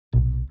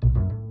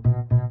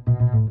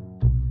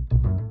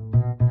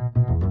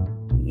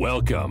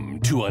Welcome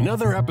to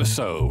another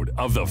episode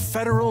of the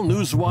Federal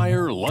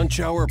Newswire Lunch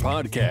Hour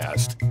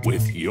Podcast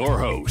with your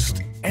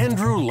host,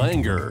 Andrew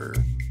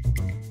Langer.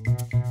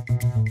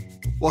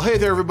 Well, hey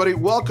there, everybody.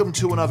 Welcome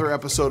to another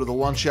episode of the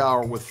Lunch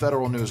Hour with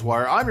Federal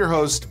Newswire. I'm your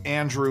host,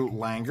 Andrew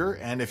Langer,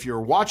 and if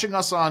you're watching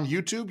us on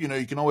YouTube,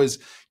 you can always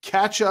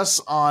catch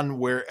us on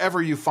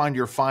wherever you find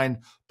your fine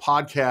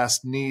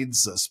podcast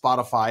needs,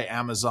 Spotify,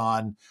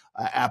 Amazon,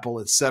 Apple,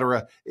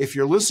 etc. If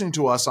you're listening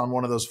to us on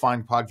one of those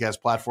fine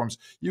podcast platforms,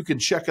 you can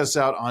check us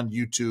out on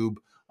YouTube.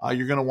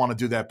 You're going to want to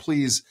do that.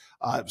 Please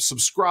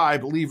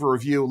subscribe, leave a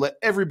review, let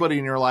everybody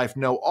in your life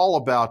know all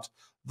about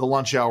the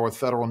Lunch Hour with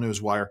Federal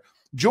Newswire.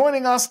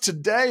 Joining us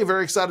today,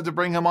 very excited to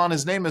bring him on.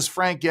 His name is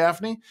Frank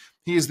Gaffney.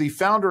 He is the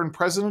founder and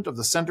president of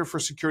the Center for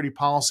Security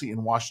Policy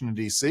in Washington,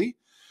 D.C.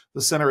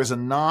 The center is a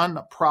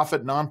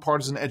non-profit,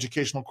 nonpartisan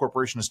educational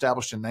corporation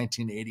established in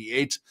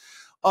 1988.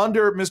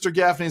 Under Mr.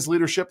 Gaffney's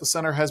leadership, the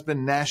center has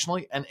been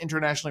nationally and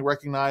internationally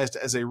recognized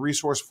as a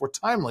resource for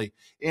timely,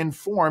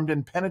 informed,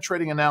 and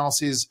penetrating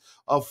analyses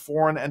of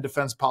foreign and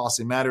defense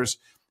policy matters.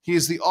 He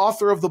is the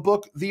author of the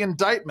book, The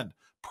Indictment,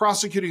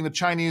 Prosecuting the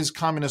Chinese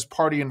Communist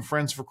Party and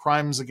Friends for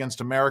Crimes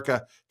Against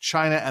America,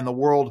 China, and the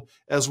World,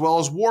 as well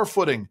as War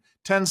Footing,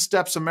 10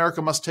 Steps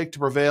America Must Take to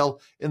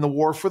Prevail in the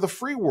War for the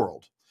Free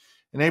World.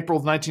 In April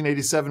of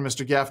 1987,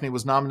 Mr. Gaffney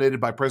was nominated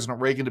by President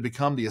Reagan to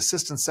become the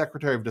Assistant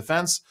Secretary of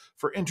Defense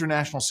for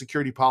International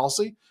Security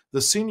Policy, the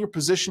senior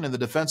position in the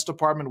Defense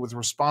Department with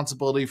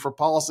responsibility for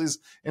policies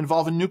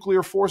involving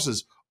nuclear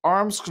forces,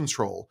 arms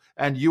control,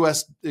 and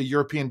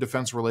U.S.-European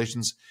defense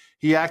relations.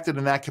 He acted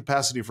in that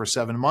capacity for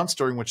 7 months,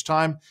 during which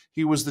time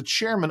he was the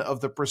chairman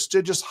of the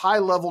prestigious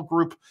high-level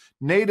group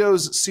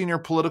NATO's Senior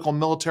Political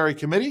Military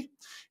Committee.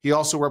 He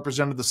also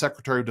represented the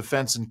Secretary of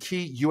Defense in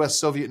key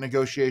U.S.-Soviet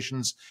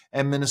negotiations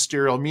and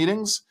ministerial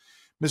meetings.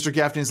 Mr.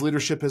 Gaffney's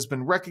leadership has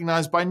been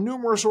recognized by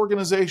numerous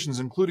organizations,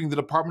 including the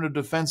Department of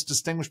Defense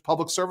Distinguished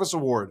Public Service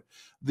Award,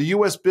 the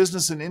U.S.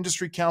 Business and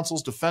Industry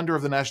Council's Defender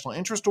of the National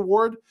Interest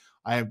Award.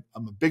 I'm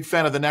a big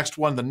fan of the next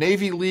one, the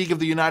Navy League of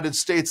the United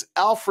States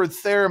Alfred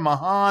Thayer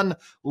Mahan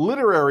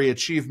Literary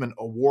Achievement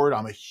Award.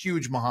 I'm a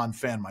huge Mahan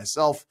fan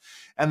myself.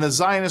 And the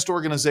Zionist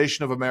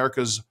Organization of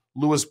America's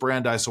Louis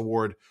Brandeis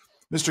Award.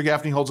 Mr.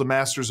 Gaffney holds a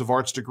Master's of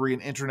Arts degree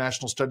in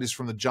International Studies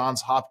from the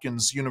Johns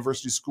Hopkins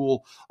University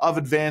School of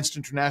Advanced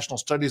International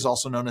Studies,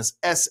 also known as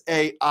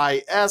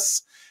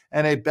SAIS,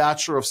 and a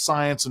Bachelor of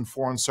Science in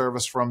Foreign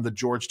Service from the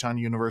Georgetown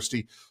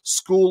University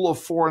School of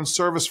Foreign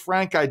Service.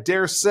 Frank, I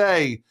dare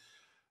say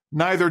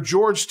neither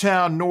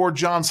Georgetown nor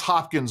Johns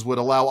Hopkins would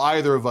allow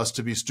either of us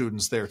to be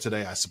students there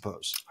today, I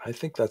suppose. I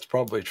think that's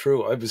probably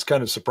true. I was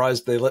kind of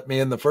surprised they let me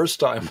in the first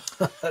time.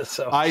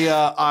 So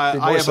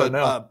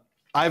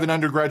I have an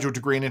undergraduate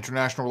degree in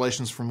international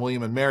relations from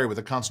William and Mary with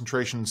a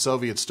concentration in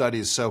Soviet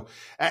studies. So,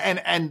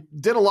 and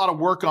did a lot of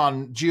work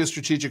on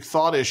geostrategic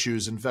thought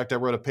issues. In fact, I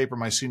wrote a paper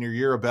my senior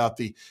year about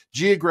the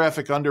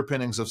geographic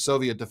underpinnings of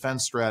Soviet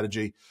defense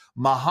strategy.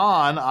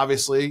 Mahan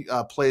obviously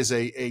plays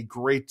a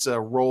great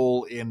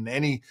role in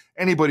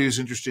anybody who's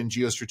interested in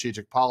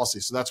geostrategic policy.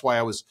 So that's why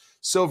I was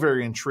so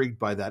very intrigued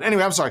by that.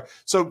 Anyway, I'm sorry.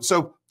 So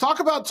talk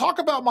about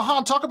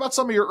Mahan. Talk about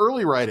some of your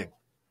early writing.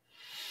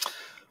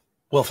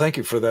 Well, thank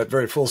you for that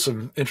very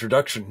fulsome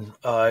introduction.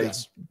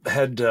 Yes. I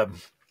had,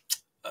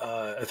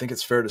 I think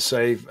it's fair to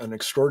say, an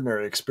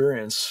extraordinary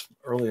experience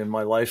early in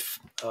my life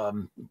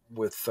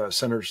with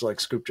senators like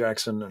Scoop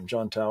Jackson and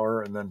John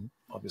Tower, and then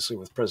obviously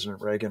with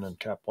President Reagan and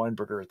Cap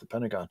Weinberger at the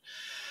Pentagon.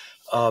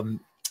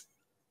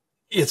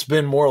 It's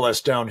been more or less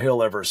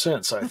downhill ever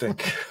since, I think,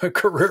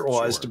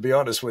 career-wise, Sure. to be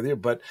honest with you.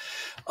 But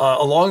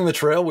along the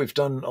trail, we've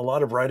done a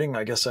lot of writing.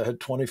 I guess I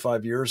had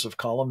 25 years of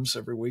columns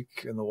every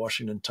week in the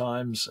Washington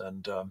Times,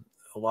 and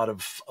a lot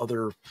of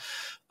other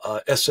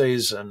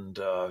essays and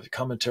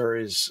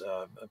commentaries.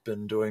 I've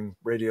been doing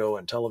radio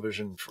and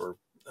television for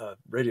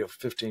radio for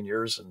 15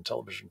 years and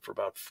television for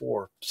about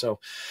 4. So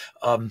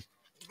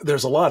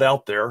there's a lot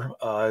out there.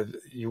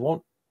 You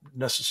won't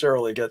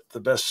necessarily get the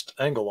best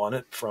angle on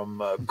it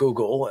from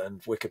Google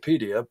and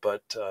Wikipedia,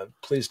 but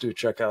please do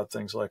check out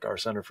things like our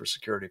Center for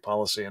Security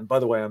Policy. And by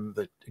the way, I'm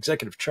the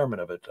executive chairman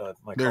of it.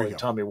 My colleague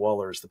Tommy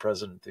Waller is the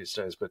president these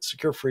days, but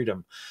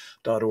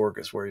securefreedom.org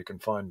is where you can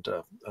find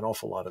an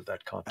awful lot of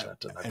that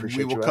content. And I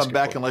appreciate we will come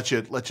back and let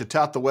you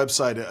tout the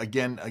website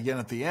again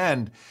at the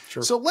end.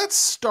 Sure. So let's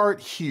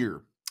start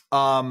here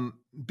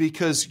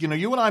because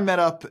you and I met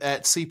up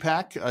at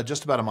CPAC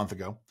just about a month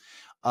ago.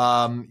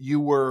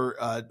 You were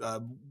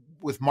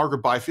with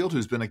Margaret Byfield,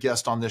 who's been a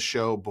guest on this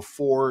show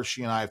before.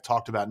 She and I have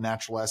talked about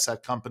natural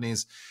asset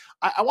companies.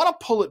 I want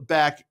to pull it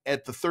back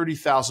at the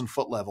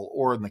 30,000-foot level,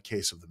 or in the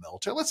case of the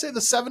military, let's say the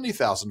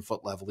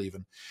 70,000-foot level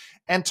even,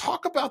 and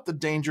talk about the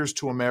dangers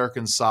to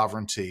American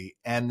sovereignty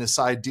and this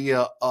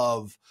idea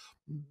of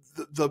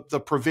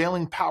the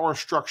prevailing power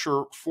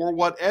structure, for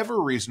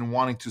whatever reason,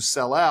 wanting to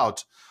sell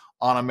out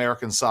on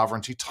American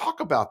sovereignty. Talk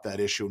about that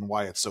issue and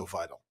why it's so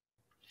vital.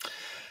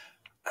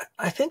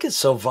 I think it's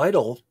so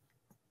vital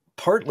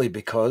partly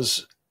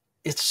because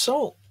it's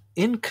so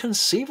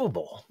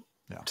inconceivable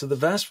to the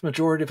vast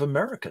majority of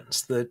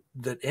Americans that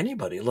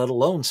anybody, let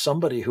alone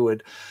somebody who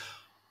had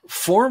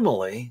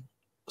formally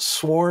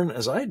sworn,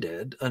 as I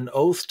did, an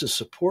oath to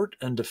support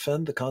and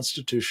defend the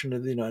Constitution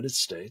of the United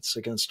States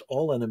against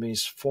all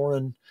enemies,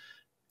 foreign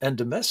and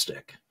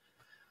domestic,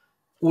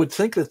 would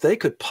think that they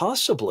could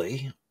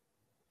possibly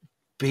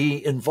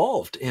be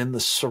involved in the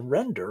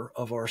surrender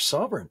of our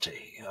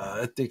sovereignty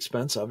at the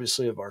expense,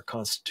 obviously, of our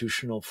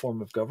constitutional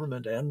form of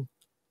government and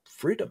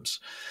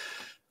freedoms.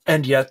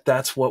 And yet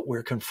that's what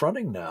we're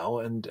confronting now.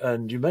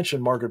 And you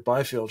mentioned Margaret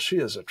Byfield. She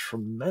is a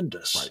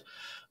tremendous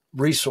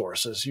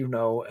resource, as you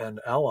know, and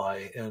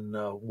ally in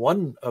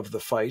one of the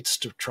fights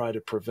to try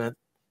to prevent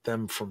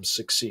them from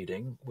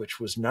succeeding, which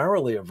was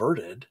narrowly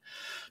averted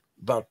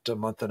about a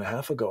month and a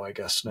half ago, I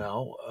guess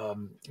now.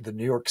 The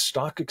New York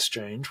Stock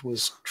Exchange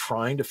was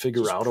trying to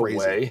figure out a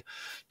way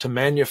to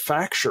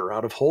manufacture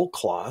out of whole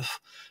cloth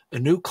a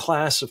new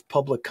class of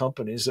public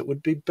companies that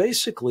would be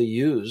basically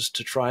used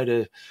to try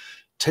to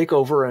take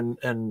over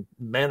and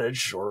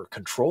manage or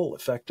control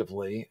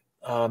effectively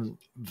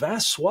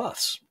vast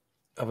swaths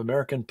of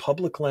American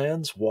public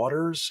lands,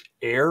 waters,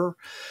 air,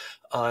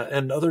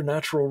 and other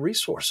natural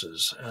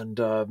resources. And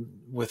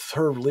with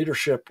her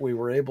leadership, we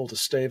were able to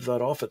stave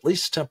that off, at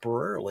least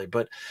temporarily.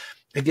 But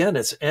again,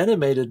 it's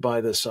animated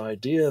by this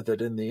idea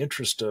that in the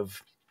interest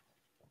of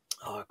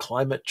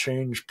climate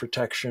change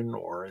protection,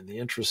 or in the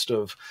interest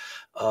of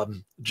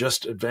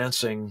just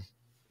advancing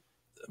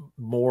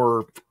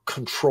more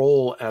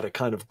control at a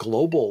kind of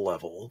global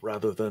level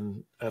rather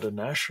than at a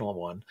national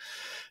one,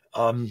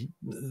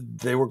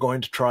 they were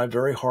going to try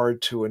very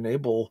hard to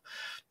enable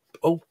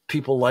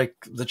people like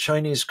the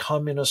Chinese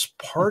Communist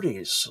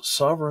Party's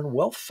sovereign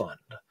wealth fund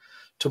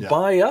to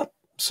buy up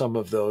some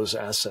of those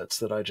assets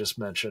that I just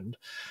mentioned,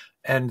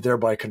 and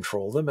thereby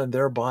control them, and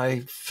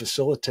thereby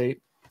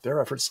facilitate their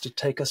efforts to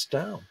take us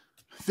down.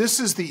 This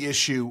is the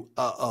issue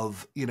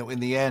of, in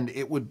the end,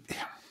 it would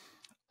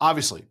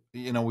obviously,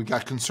 we've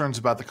got concerns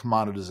about the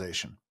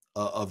commoditization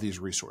of these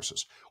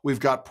resources.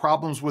 We've got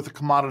problems with the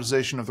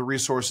commoditization of the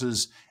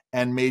resources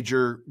and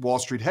major Wall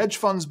Street hedge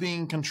funds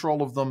being in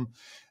control of them.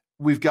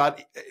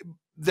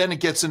 Then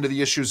it gets into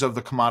the issues of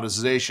the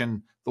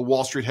commoditization, the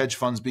Wall Street hedge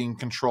funds being in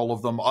control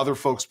of them, other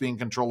folks being in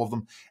control of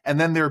them, and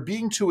then their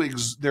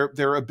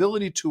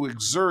ability to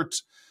exert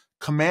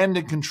command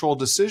and control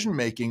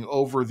decision-making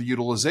over the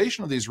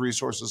utilization of these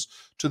resources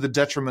to the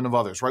detriment of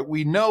others, right?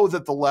 We know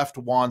that the left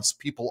wants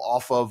people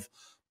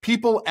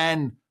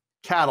and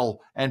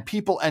cattle and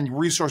people and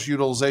resource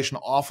utilization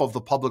off of the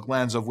public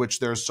lands, of which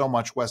there's so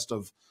much west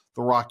of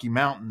the Rocky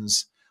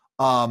Mountains.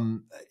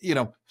 Some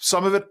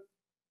of it,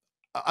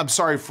 I'm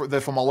sorry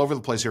if I'm all over the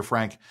place here,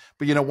 Frank,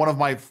 but one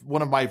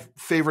of my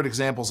favorite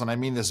examples, and I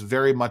mean this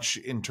very much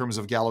in terms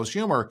of gallows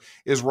humor,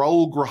 is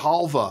Raul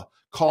Grijalva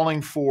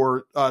calling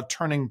for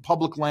turning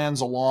public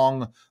lands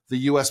along the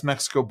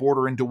U.S.-Mexico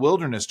border into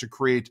wilderness to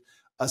create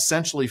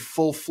essentially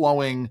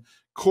full-flowing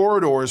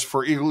corridors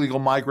for illegal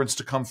migrants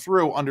to come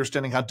through,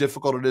 understanding how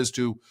difficult it is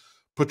to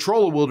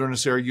patrol a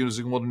wilderness area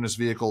using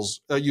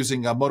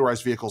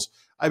motorized vehicles.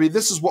 I mean,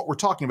 this is what we're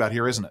talking about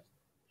here, isn't it?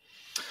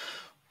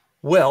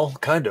 Well,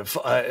 kind of.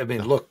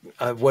 Look,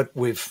 what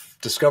we've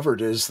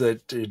discovered is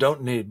that you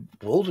don't need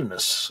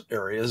wilderness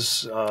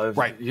areas.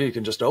 Right. You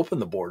can just open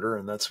the border,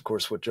 and that's, of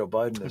course, what Joe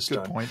Biden has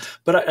done. Good point.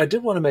 But I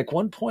did want to make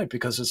one point,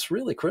 because it's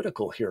really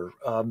critical here.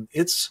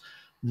 It's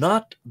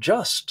not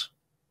just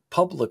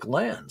public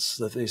lands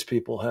that these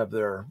people have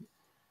their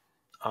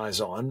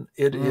eyes on.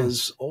 It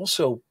is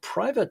also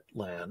private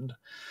land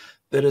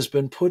that has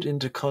been put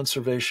into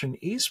conservation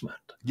easement.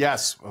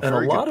 Yes. And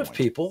a lot of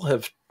people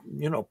have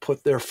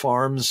put their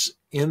farms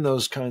in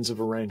those kinds of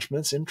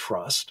arrangements in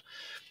trust,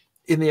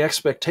 in the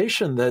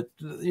expectation that,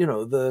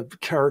 the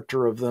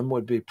character of them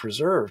would be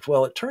preserved.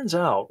 Well, it turns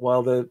out,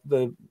 while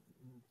the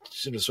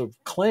sort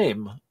of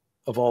claim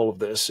of all of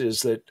this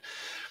is that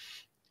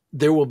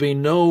there will be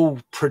no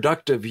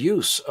productive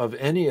use of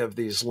any of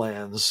these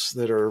lands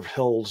that are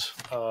held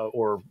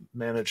or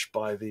managed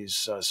by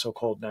these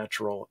so-called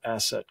natural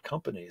asset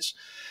companies,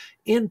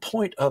 in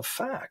point of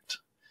fact,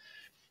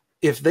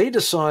 if they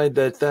decide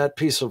that that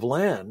piece of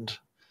land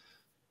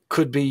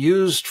could be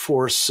used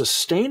for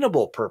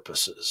sustainable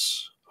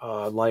purposes,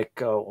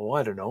 like,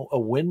 a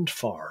wind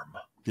farm.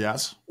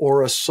 Yes.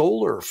 Or a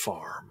solar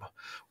farm,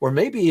 or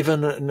maybe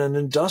even an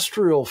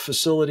industrial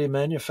facility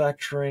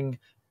manufacturing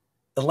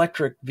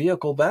electric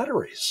vehicle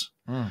batteries.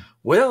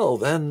 Well,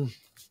 then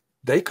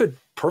they could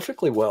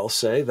perfectly well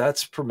say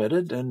that's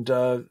permitted, and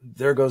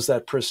there goes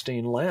that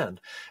pristine land.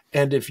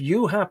 And if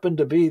you happen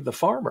to be the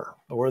farmer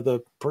or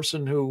the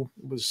person who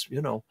was,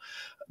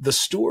 the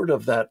steward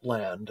of that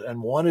land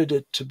and wanted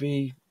it to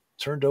be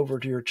turned over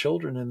to your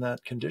children in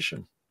that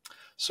condition,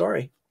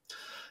 sorry.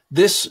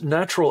 This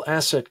natural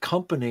asset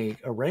company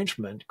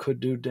arrangement could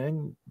do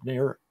dang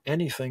near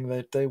anything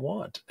that they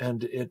want.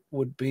 And it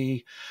would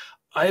be,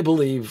 I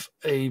believe,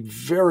 a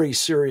very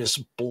serious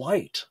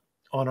blight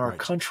on our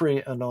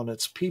country and on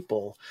its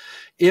people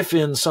if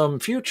in some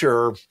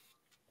future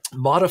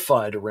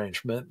modified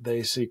arrangement,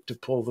 they seek to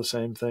pull the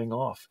same thing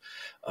off.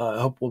 I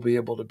hope we'll be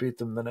able to beat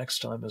them the next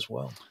time as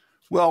well.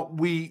 Well,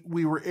 we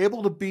were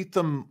able to beat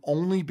them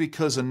only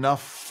because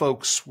enough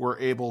folks were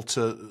able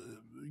to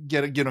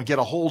get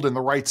a hold in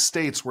the right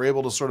states. We're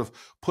able to sort of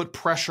put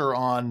pressure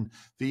on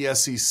the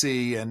SEC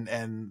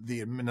and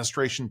the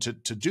administration to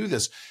do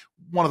this.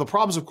 One of the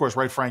problems, of course,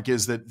 right, Frank,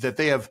 is that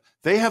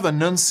they have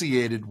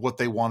enunciated what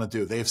they want to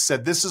do. They have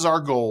said, this is our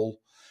goal.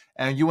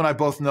 And you and I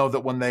both know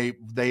that when they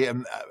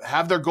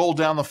have their goal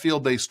down the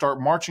field, they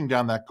start marching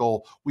down that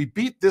goal. We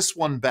beat this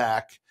one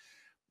back.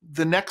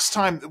 The next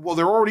time, well,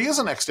 there already is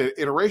a next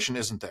iteration,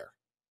 isn't there?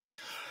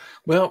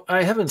 Well,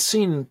 I haven't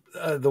seen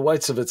the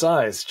whites of its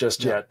eyes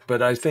just yet,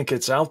 but I think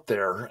it's out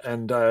there,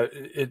 and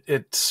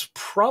it's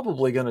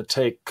probably going to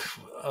take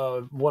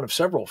one of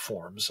several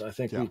forms. I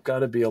think we've got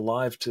to be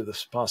alive to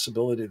this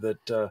possibility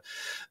that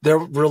they're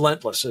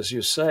relentless, as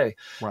you say.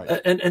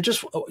 Right. And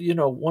just,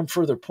 one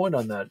further point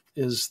on that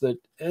is that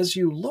as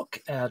you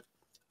look at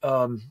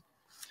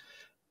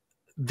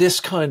this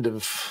kind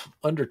of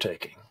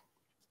undertaking,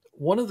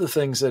 one of the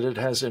things that it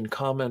has in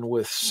common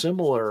with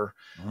similar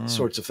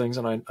sorts of things,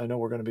 and I know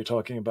we're going to be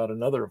talking about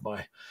another of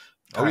my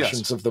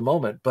passions of the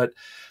moment, but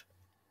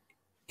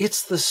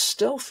it's the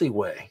stealthy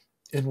way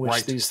in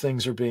which these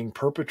things are being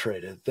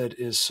perpetrated that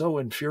is so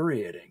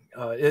infuriating.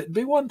 It'd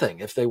be one thing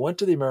if they went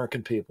to the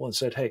American people and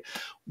said, hey,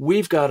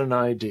 we've got an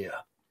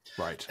idea.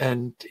 Right.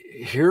 And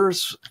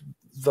here's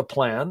the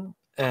plan,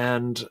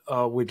 and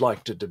we'd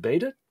like to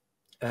debate it,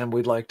 and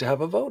we'd like to have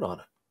a vote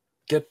on it.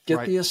 Get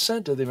the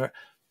assent of the American.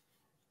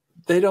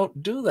 They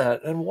don't do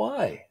that. And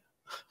why?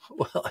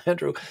 Well,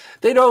 Andrew,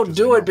 they don't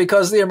do it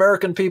because the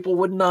American people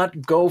would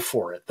not go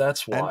for it.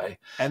 That's why.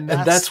 And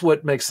that's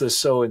what makes this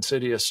so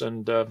insidious.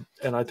 And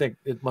I think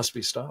it must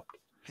be stopped.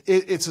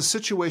 It's a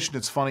situation.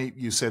 It's funny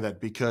you say that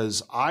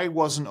because I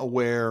wasn't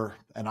aware,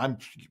 and I'm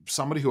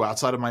somebody who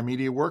outside of my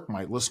media work,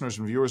 my listeners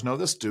and viewers know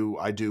this,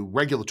 I do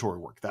regulatory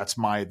work. That's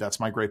my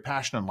great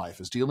passion in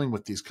life, is dealing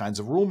with these kinds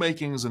of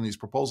rulemakings and these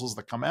proposals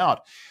that come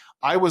out.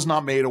 I was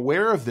not made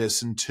aware of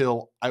this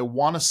until I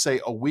want to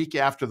say a week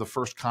after the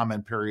first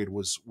comment period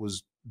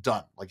was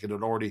done, like it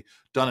had already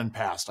done and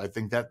passed. I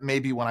think that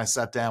maybe when I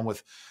sat down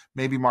with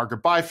maybe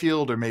Margaret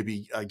Byfield or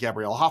maybe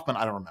Gabrielle Hoffman,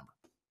 I don't remember.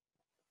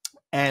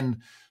 And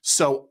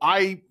so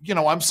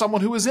I'm someone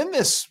who is in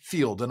this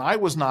field, and I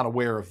was not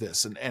aware of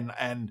this.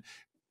 And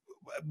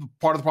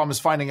part of the problem is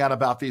finding out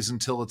about these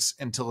until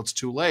it's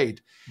too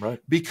late, right?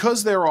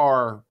 Because there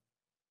are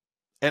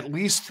at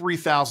least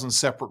 3,000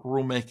 separate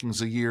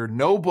rulemakings a year.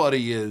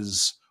 Nobody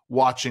is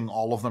watching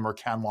all of them or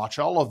can watch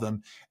all of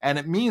them. And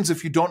it means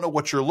if you don't know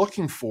what you're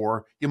looking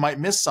for, you might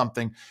miss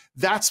something.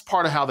 That's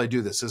part of how they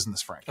do this, isn't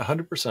this, Frank?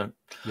 100%.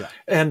 Yeah.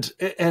 And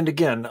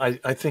again,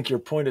 I think your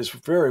point is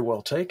very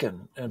well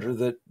taken, Andrew,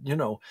 that,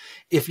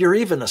 if you're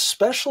even a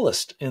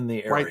specialist in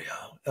the area,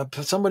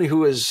 somebody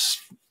who is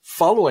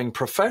following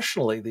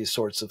professionally these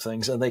sorts of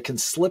things, and they can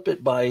slip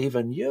it by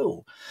even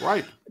you.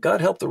 Right. God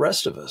help the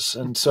rest of us.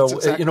 And so,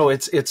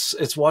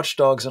 it's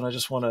watchdogs. And I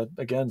just want to,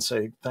 again,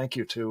 say thank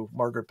you to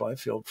Margaret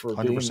Byfield for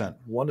 100%. Being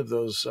one of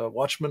those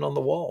watchmen on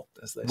the wall,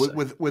 as they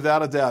say.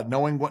 Without a doubt,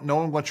 knowing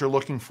what you're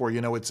looking for,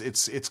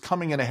 it's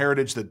coming in a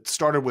heritage that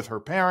started with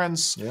her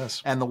parents.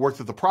 Yes. And the work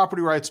that the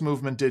property rights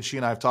movement did. She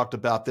and I have talked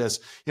about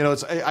this.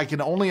 I can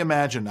only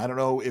imagine. I don't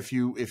know if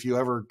you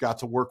ever got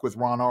to work with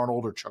Ron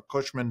Arnold or Chuck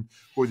Cushman,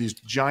 who are these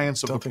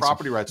giants of the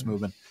property rights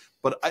movement.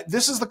 But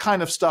this is the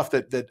kind of stuff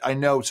that I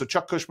know. So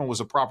Chuck Cushman was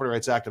a property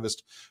rights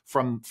activist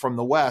from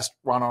the West,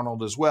 Ron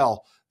Arnold as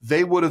well.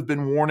 They would have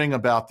been warning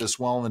about this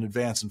well in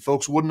advance, and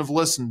folks wouldn't have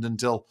listened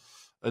until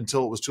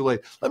it was too late.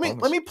 Let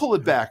me pull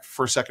it back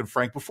for a second,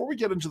 Frank, before we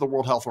get into the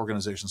World Health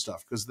Organization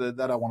stuff, because that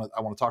I want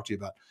to talk to you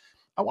about.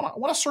 I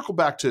want to circle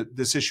back to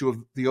this issue of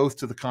the oath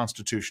to the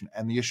Constitution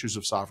and the issues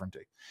of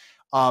sovereignty.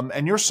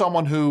 And you're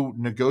someone who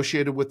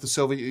negotiated with the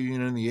Soviet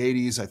Union in the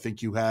 80s. I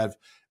think you have,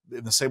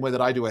 in the same way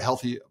that I do,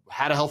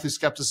 had a healthy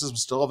skepticism,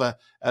 still have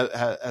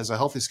a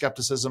healthy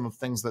skepticism of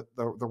things that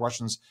the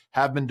Russians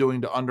have been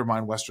doing to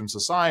undermine Western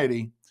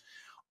society.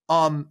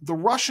 The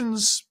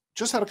Russians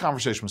just had a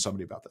conversation with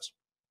somebody about this.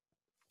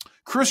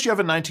 Khrushchev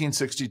in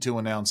 1962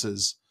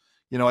 announces,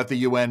 at the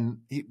UN,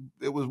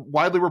 it was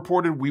widely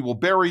reported, we will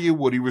bury you.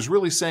 What he was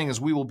really saying is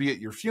we will be at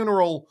your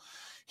funeral.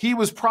 He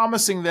was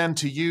promising then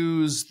to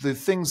use the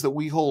things that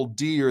we hold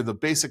dear, the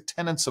basic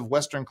tenets of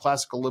Western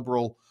classical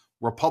liberal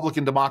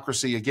Republican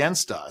democracy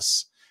against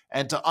us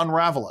and to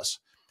unravel us.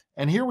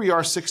 And here we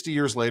are 60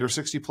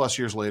 plus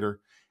years later,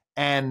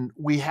 and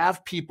we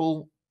have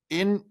people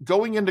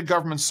going into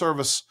government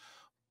service,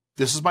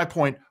 this is my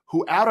point,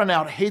 who out and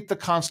out hate the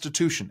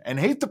Constitution and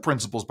hate the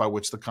principles by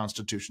which the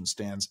Constitution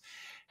stands.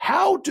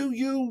 How do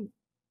you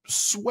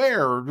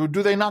swear?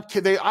 Do they not?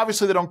 They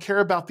don't care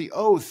about the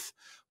oath,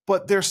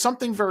 but there's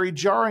something very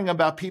jarring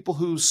about people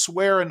who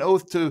swear an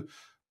oath to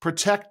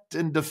protect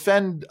and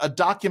defend a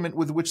document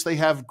with which they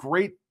have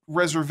great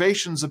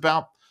reservations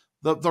about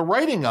the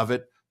writing of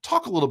it.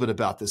 Talk a little bit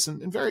about this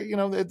and very,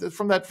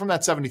 from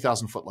that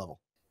 70,000 foot level.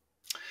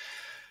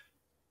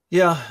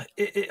 Yeah,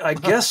 I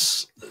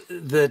guess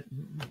that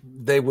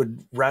they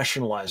would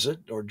rationalize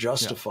it or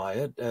justify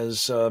it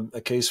as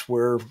a case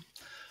where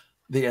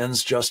the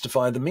ends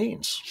justify the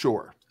means.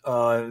 Sure.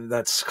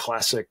 That's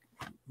classic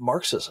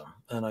Marxism.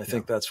 And I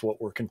think that's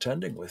what we're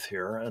contending with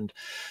here. And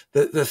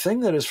the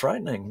thing that is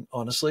frightening,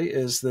 honestly,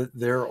 is that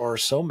there are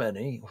so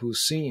many who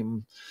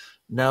seem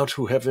now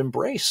to have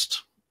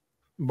embraced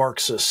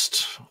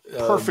Marxist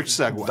perfect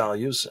segue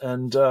values.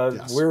 And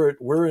Yes.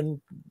 we're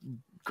in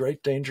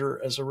great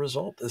danger as a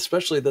result,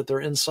 especially that they're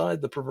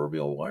inside the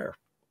proverbial wire.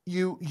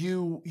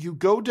 You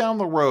go down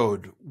the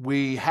road.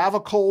 We have a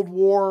Cold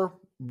War.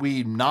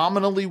 We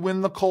nominally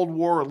win the Cold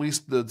War. At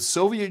least the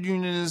Soviet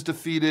Union is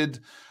defeated.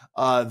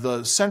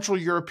 The Central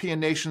European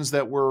nations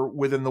that were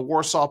within the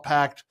Warsaw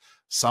Pact,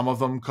 some of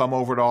them come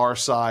over to our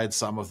side,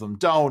 some of them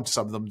don't.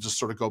 Some of them just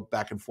sort of go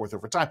back and forth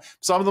over time.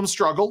 Some of them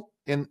struggle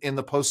in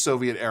the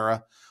post-Soviet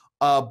era.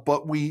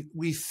 But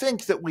we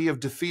think that we have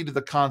defeated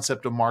the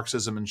concept of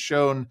Marxism and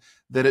shown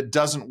that it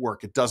doesn't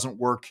work. It doesn't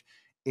work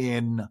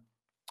given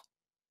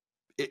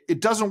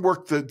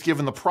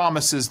the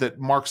promises that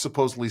Marx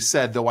supposedly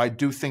said, though I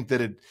do think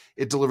that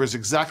it delivers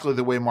exactly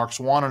the way Marx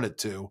wanted it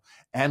to,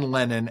 and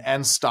Lenin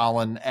and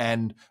Stalin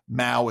and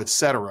Mao,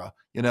 etc.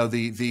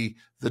 The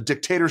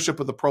dictatorship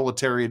of the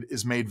proletariat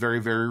is made very,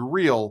 very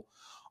real.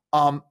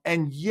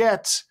 And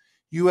yet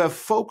you have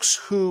folks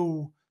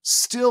who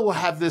still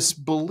have this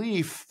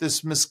belief,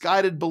 this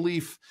misguided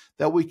belief,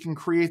 that we can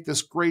create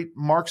this great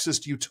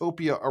Marxist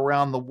utopia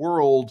around the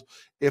world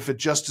if it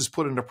just is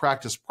put into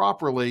practice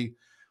properly.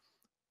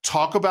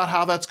 Talk about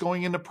how that's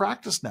going into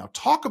practice now.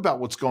 Talk about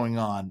what's going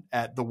on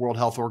at the World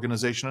Health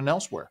Organization and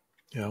elsewhere.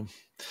 Yeah.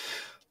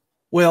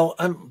 Well,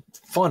 I'm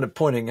fond of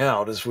pointing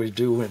out, as we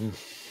do in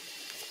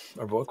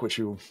our book, which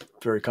you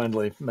very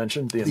kindly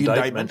mentioned, The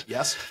Indictment,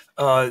 yes,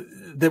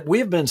 that we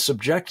have been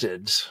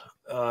subjected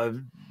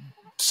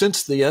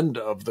since the end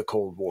of the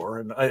Cold War,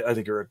 and I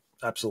think you're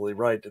absolutely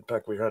right. In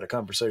fact, we had a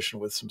conversation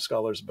with some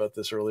scholars about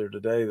this earlier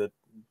today, that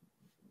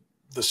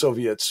the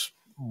Soviets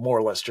more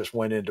or less just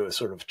went into a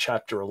sort of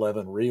Chapter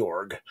 11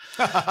 reorg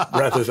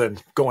rather than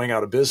going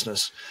out of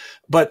business.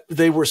 But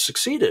they were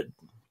succeeded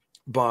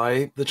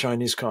by the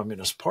Chinese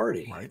Communist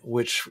Party, right,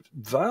 which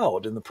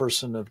vowed in the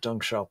person of Deng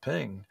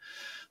Xiaoping,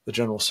 the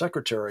general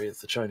secretary of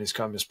the Chinese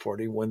Communist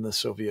Party, when the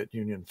Soviet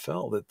Union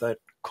fell, that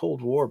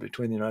Cold War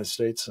between the United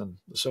States and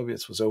the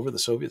Soviets was over. The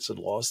Soviets had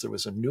lost. There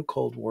was a new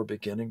Cold War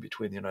beginning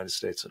between the United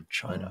States and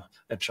China,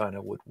 and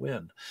China would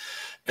win.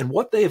 And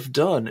what they have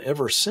done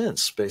ever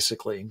since,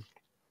 basically,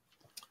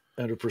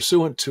 and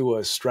pursuant to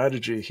a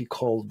strategy he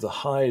called the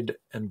hide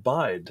and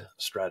bide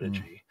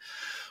strategy,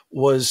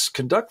 was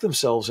conduct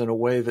themselves in a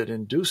way that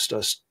induced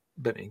us,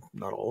 many,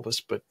 not all of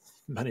us, but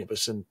many of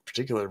us in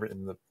particular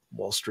in the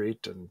Wall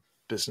Street and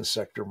business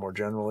sector more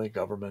generally,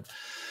 government,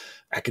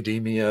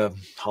 academia,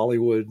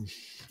 Hollywood,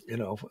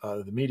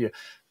 the media,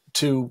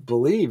 to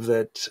believe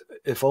that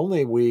if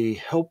only we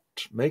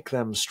helped make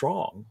them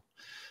strong,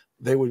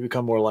 they would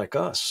become more like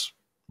us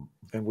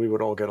and we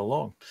would all get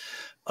along.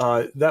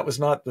 That was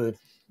not the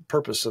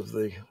purpose of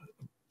the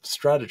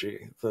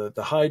strategy. The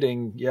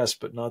hiding, yes,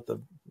 but not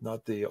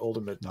the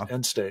ultimate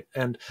end state.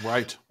 And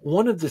right,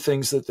 one of the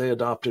things that they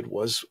adopted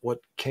was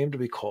what came to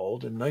be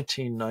called in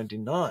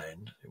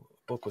 1999, a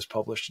book was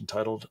published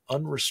entitled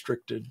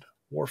Unrestricted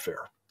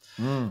Warfare.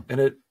 And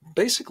it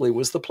basically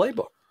was the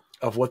playbook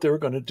of what they were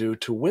going to do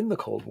to win the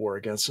Cold War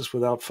against us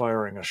without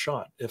firing a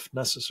shot, if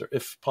necessary,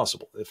 if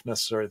possible. If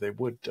necessary, they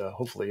would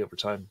hopefully over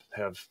time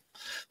have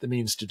the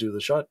means to do the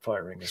shot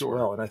firing as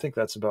well. And I think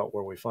that's about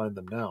where we find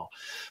them now.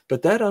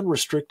 But that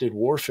unrestricted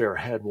warfare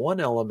had one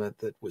element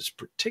that was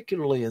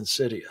particularly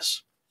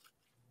insidious.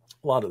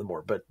 A lot of them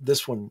were, but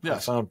this one I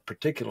found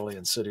particularly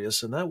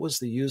insidious, and that was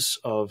the use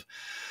of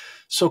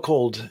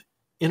so-called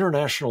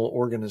international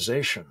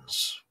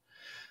organizations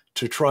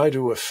to try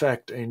to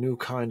effect a new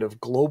kind of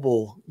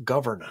global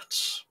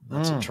governance.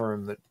 That's a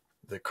term that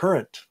the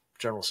current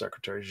General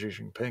Secretary Xi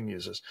Jinping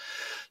uses,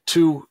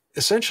 to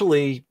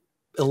essentially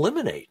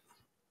eliminate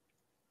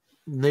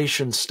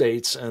nation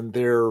states and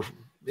their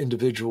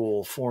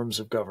individual forms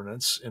of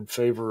governance in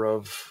favor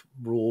of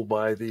rule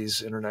by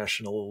these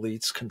international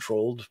elites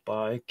controlled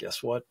by,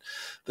 guess what,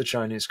 the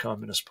Chinese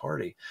Communist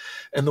Party.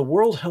 And the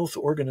World Health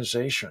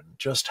Organization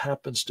just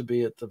happens to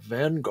be at the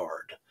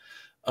vanguard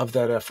of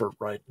that effort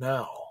right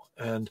now.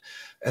 And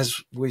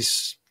as we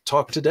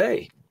talk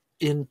today,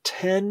 in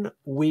 10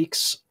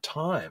 weeks'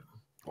 time,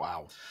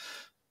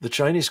 the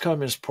Chinese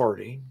Communist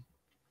Party,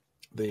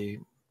 the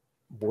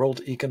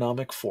World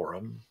Economic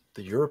Forum,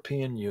 the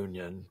European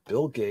Union,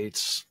 Bill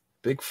Gates,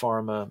 Big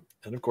Pharma,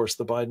 and of course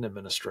the Biden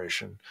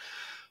administration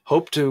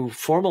hope to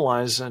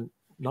formalize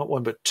not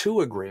one but two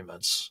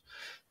agreements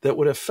that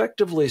would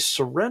effectively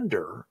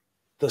surrender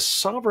the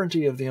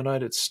sovereignty of the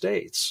United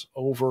States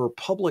over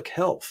public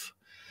health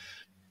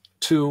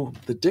to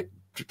the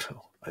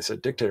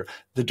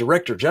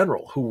Director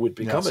General, who would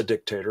become a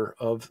dictator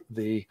of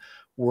the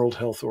World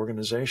Health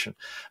Organization.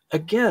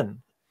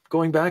 Again,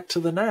 going back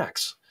to the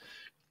NACs,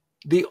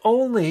 the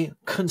only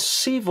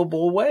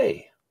conceivable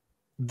way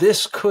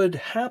this could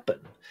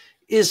happen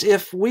is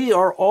if we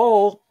are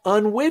all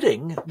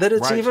unwitting that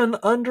it's Right. even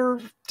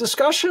under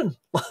discussion,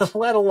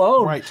 let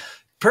alone Right.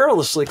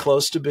 perilously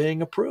close to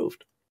being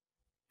approved.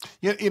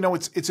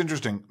 It's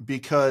interesting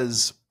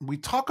because we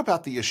talk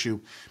about the issue.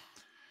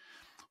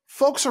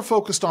 Folks are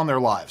focused on their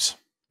lives,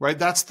 right?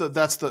 That's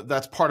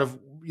part of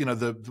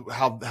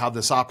how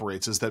this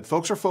operates, is that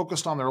folks are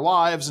focused on their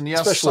lives, and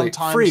yes, Especially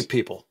sometimes free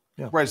people.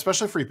 Yeah. right?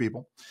 Especially free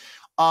people.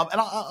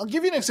 And I'll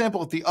give you an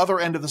example at the other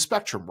end of the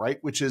spectrum, right?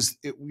 Which is,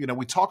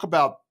 we talk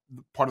about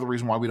part of the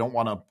reason why we don't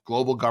want a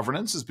global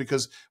governance is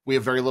because we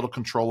have very little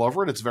control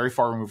over it. It's very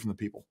far removed from the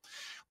people.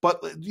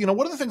 But,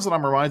 one of the things that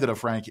I'm reminded of,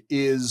 Frank,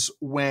 is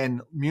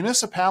when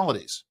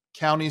municipalities,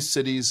 counties,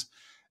 cities,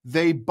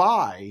 they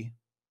buy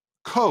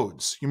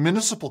codes,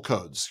 municipal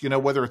codes,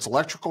 whether it's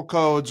electrical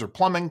codes or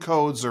plumbing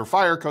codes or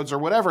fire codes or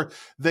whatever,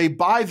 they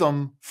buy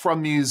them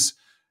from these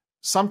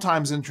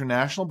sometimes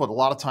international, but a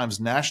lot of times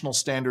national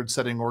standard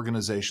setting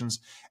organizations,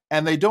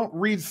 and they don't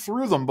read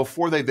through them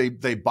before they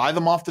buy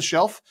them off the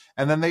shelf,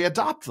 and then they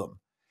adopt them.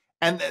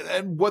 And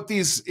what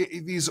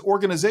these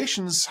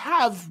organizations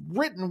have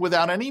written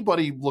without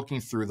anybody looking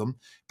through them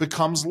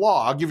becomes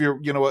law. I'll give you,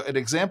 an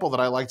example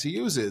that I like to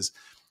use is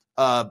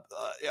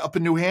up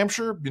in New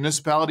Hampshire,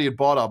 municipality had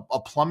bought a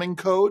plumbing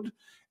code,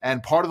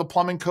 and part of the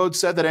plumbing code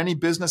said that any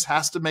business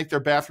has to make their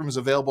bathrooms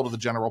available to the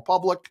general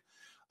public.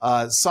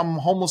 Some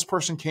homeless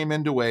person came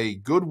into a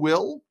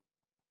Goodwill,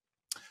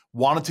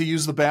 wanted to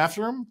use the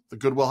bathroom. The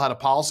Goodwill had a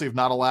policy of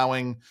not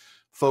allowing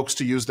folks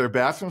to use their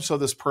bathroom, so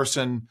this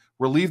person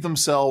relieved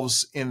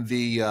themselves in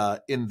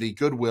the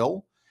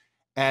Goodwill.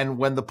 And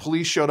when the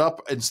police showed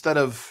up, instead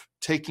of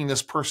taking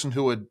this person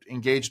who had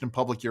engaged in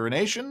public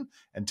urination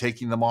and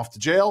taking them off to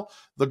jail,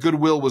 the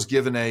Goodwill was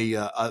given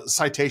a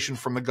citation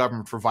from the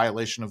government for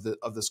violation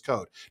of this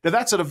code. Now,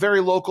 that's at a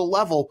very local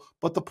level,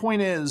 but the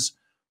point is,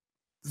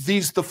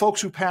 the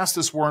folks who passed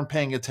this weren't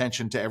paying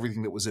attention to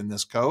everything that was in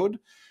this code.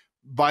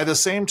 By the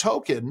same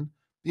token,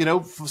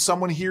 if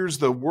someone hears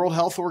the World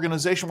Health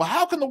Organization, well,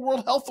 how can the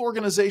World Health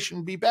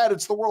Organization be bad?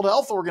 It's the World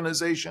Health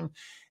Organization.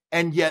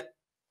 And yet,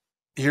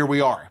 here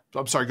we are.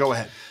 I'm sorry, go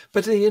ahead.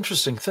 But the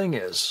interesting thing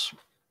is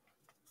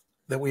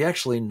that we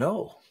actually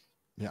know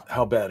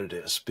how bad it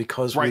is,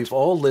 because we've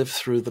all lived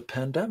through the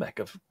pandemic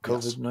of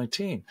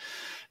COVID-19.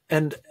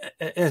 And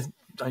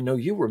I know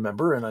you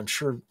remember, and I'm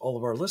sure all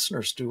of our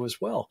listeners do as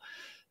well,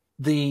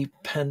 the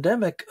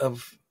pandemic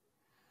of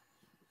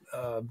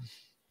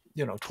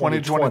 2020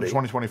 to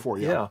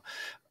 2024,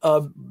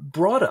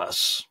 brought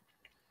us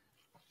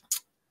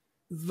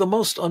the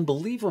most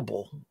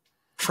unbelievable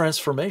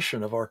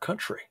transformation of our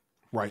country.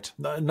 Right.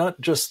 Not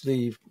just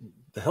the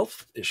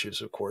health issues,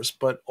 of course,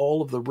 but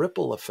all of the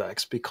ripple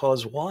effects.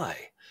 Because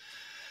why?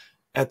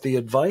 At the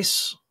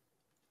advice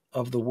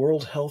of the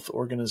World Health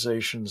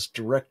Organization's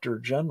Director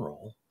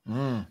General,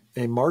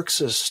 a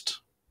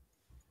Marxist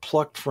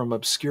plucked from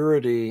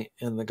obscurity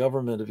in the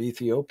government of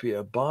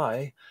Ethiopia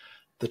by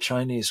the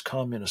Chinese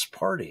Communist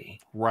Party.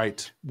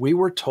 Right. We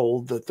were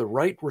told that the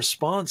right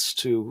response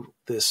to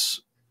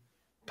this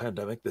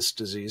pandemic, this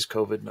disease,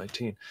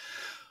 COVID-19,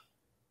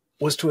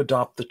 was to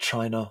adopt the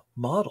China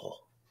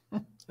model.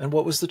 And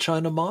what was the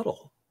China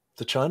model?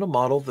 The China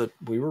model that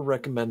we were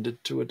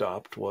recommended to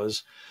adopt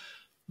was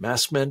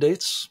mask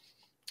mandates,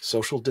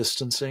 social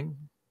distancing,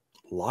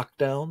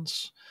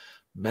 lockdowns,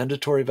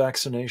 mandatory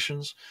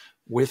vaccinations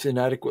with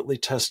inadequately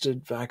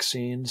tested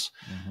vaccines,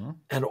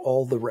 and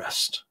all the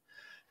rest.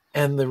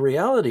 And the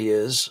reality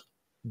is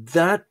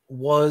that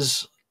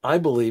was, I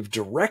believe,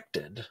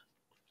 directed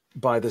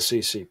by the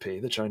CCP,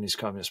 the Chinese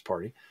Communist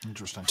Party,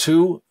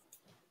 to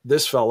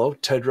this fellow,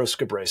 Tedros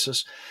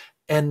Ghebreyesus.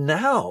 And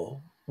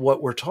now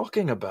what we're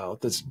talking about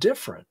that's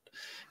different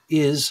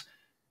is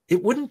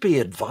it wouldn't be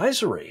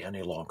advisory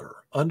any longer.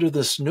 Under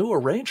this new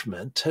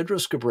arrangement,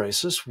 Tedros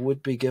Ghebreyesus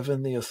would be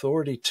given the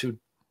authority to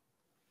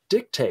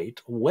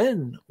dictate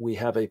when we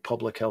have a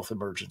public health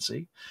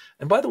emergency.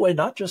 And by the way,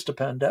 not just a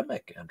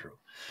pandemic, Andrew.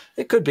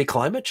 It could be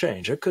climate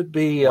change. It could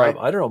be,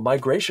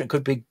 migration. It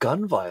could be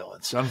gun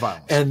violence.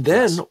 And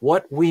then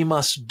what we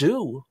must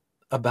do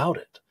about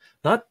it.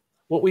 Not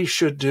what we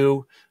should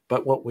do,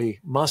 but what we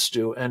must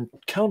do. And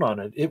count on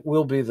it. It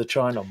will be the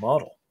China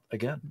model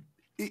again.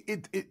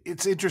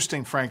 It's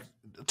interesting, Frank.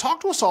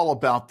 Talk to us all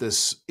about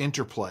this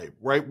interplay,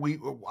 right?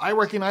 I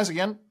recognize,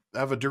 again, I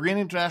have a degree in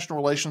international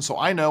relations, so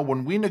I know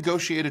when we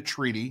negotiate a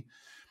treaty,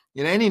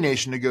 any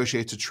nation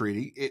negotiates a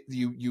treaty,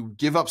 you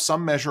give up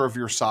some measure of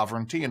your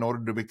sovereignty in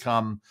order to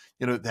become,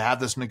 to have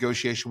this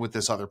negotiation with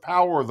this other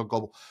power or the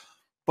global.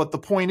 But the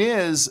point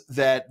is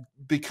that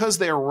because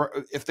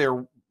if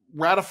they're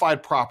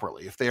ratified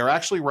properly, if they are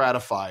actually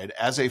ratified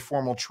as a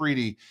formal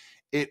treaty,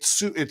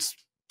 it's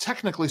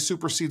technically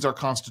supersedes our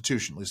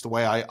Constitution, at least the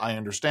way I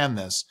understand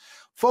this.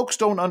 Folks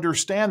don't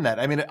understand that.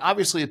 I mean,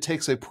 obviously it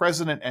takes a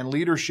president and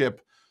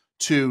leadership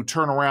to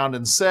turn around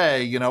and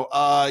say,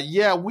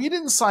 we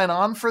didn't sign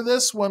on for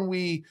this when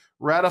we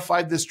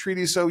ratified this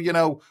treaty. So,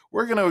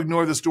 we're going to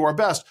ignore this, do our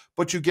best.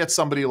 But you get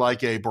somebody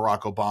like a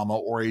Barack Obama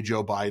or a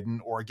Joe Biden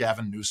or a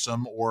Gavin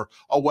Newsom or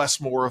a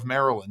Wes Moore of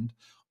Maryland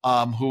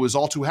who is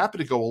all too happy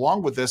to go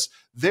along with this,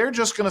 they're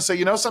just going to say,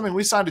 you know something,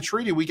 we signed a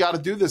treaty. We got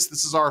to do this.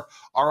 This is our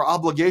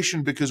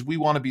obligation because we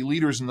want to be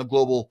leaders in the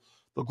global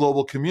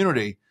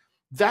community.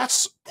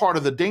 That's part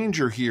of the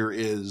danger here,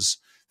 is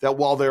that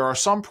while there are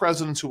some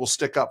presidents who will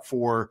stick up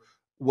for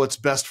what's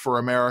best for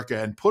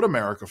America and put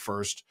America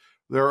first,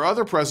 there are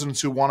other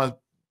presidents who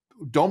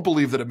don't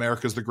believe that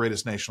America is the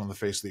greatest nation on the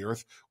face of the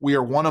earth. We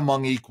are one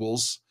among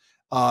equals.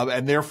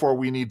 And therefore,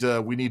 we need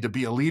to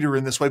be a leader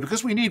in this way,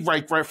 because we need,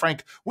 right,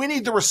 Frank, we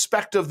need the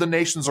respect of the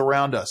nations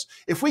around us.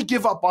 If we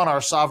give up on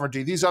our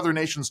sovereignty, these other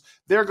nations,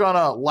 they're going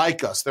to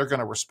like us. They're going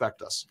to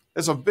respect us.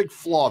 There's a big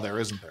flaw there,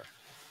 isn't there?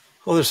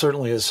 Well, there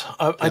certainly is.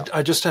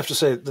 I just have to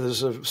say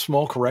there's a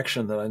small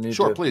correction that I need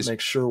to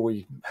make sure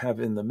we have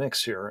in the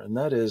mix here. And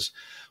that is,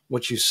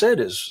 what you said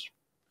is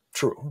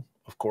true,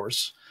 of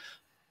course.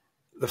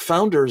 The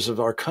founders of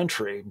our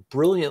country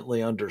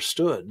brilliantly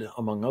understood,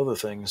 among other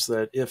things,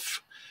 that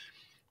if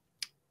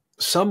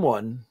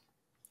someone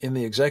in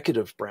the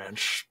executive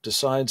branch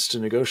decides to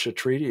negotiate a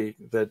treaty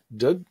that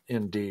did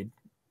indeed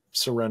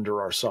surrender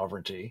our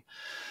sovereignty,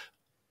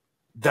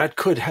 that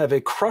could have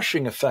a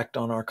crushing effect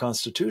on our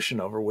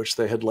Constitution over which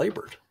they had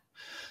labored.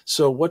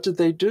 So what did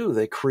they do?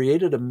 They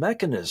created a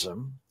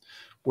mechanism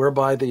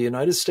whereby the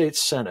United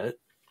States Senate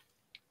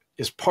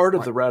is part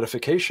of the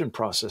ratification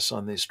process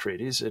on these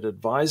treaties. It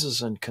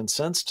advises and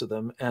consents to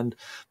them, and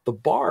the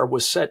bar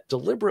was set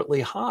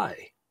deliberately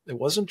high. It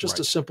wasn't just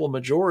a simple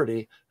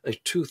majority, a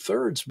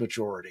 2/3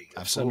 majority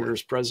of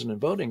senators present and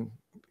voting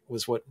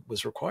was what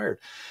was required.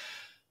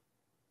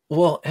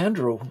 Well,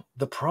 Andrew,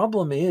 the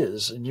problem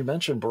is, and you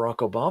mentioned Barack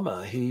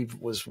Obama, he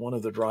was one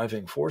of the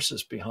driving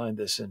forces behind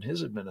this in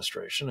his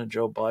administration, and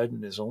Joe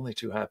Biden is only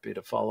too happy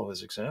to follow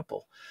his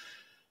example.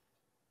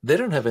 They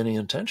don't have any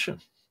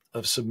intention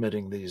of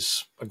submitting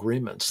these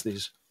agreements,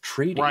 these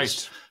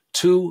treaties,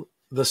 to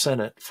the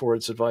Senate for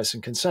its advice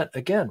and consent.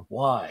 Again,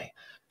 why?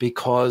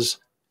 Because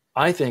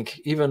I think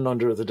even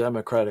under the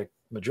Democratic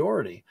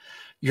majority,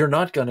 you're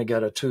not going to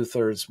get a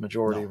 2/3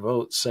 majority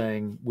vote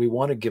saying we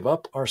want to give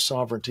up our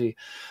sovereignty.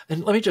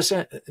 And let me just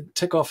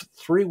tick off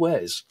 3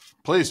 ways,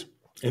 please,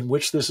 in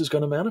which this is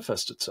going to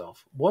manifest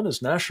itself. One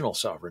is national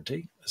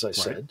sovereignty, as I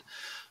said,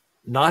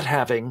 not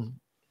having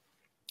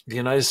the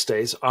United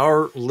States,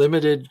 our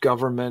limited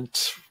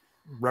government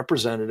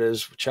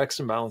representatives, checks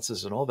and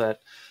balances and all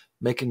that,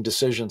 making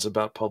decisions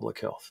about public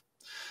health.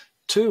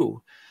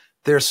 2,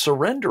 they're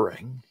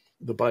surrendering,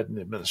 the Biden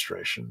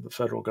administration, the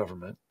federal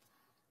government,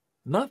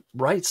 not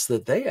rights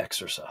that they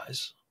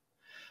exercise,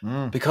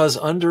 because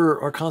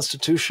under our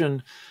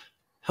Constitution,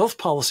 health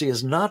policy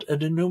is not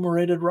an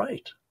enumerated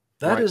right.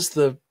 That is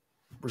the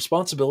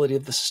responsibility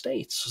of the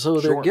states. So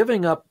they're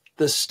giving up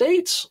the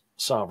states'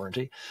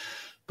 sovereignty.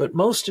 But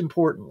most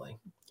importantly,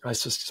 I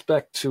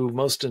suspect to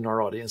most in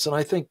our audience, and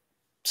I think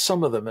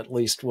some of them at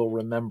least will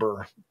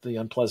remember the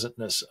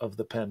unpleasantness of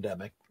the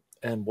pandemic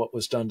and what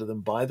was done to them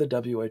by the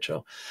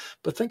WHO.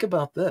 But think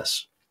about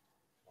this,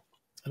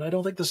 and I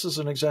don't think this is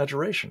an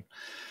exaggeration.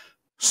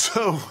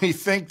 So we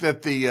think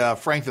that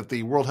Frank, that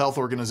the World Health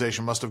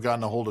Organization must have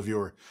gotten a hold of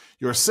your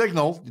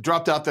signal. You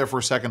dropped out there for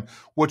a second.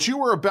 What you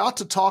were about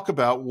to talk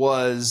about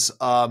was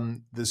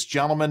this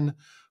gentleman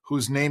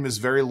whose name is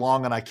very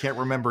long and I can't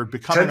remember,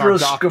 becoming our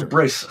doctor. Tedros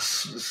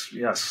Ghebreyesus.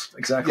 Yes,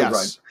 exactly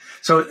right.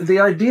 So the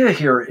idea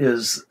here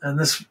is, and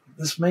this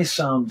may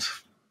sound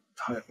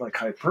like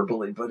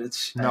hyperbole, but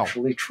it's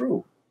actually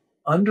true.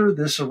 Under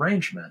this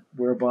arrangement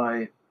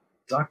whereby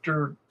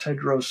Dr.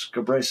 Tedros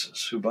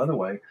Ghebreyesus, who, by the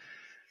way,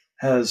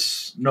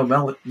 has no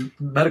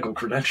medical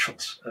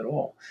credentials at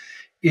all,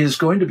 is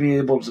going to be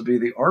able to be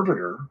the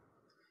arbiter,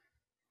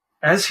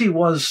 as he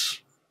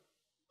was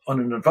on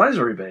an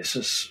advisory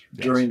basis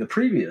during the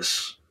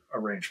previous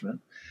arrangement,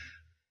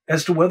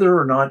 as to whether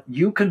or not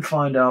you can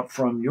find out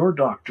from your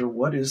doctor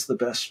what is the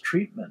best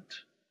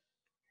treatment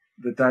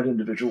that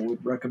individual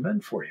would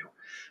recommend for you.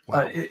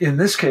 Wow. In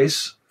this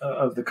case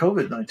of the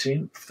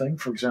COVID-19 thing,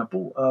 for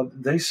example,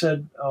 they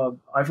said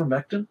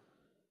ivermectin,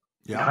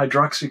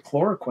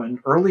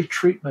 hydroxychloroquine, early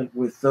treatment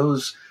with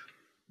those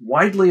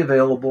widely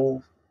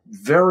available,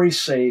 very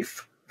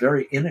safe,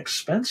 very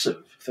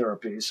inexpensive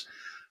therapies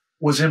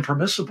was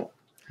impermissible.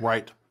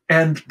 Right.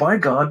 And by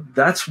God,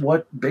 that's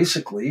what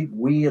basically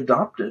we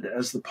adopted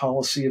as the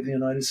policy of the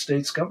United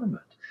States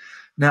government.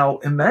 Now,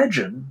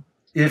 imagine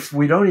if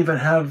we don't even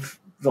have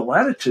the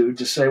latitude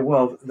to say,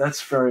 well,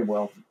 that's very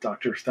well,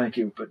 doctor, thank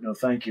you, but no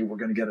thank you. We're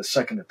going to get a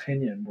second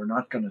opinion. We're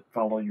not going to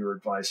follow your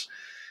advice.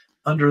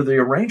 Under the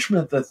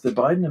arrangement that the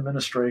Biden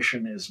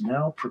administration is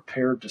now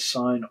prepared to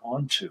sign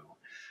onto,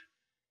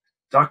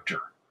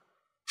 Dr.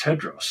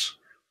 Tedros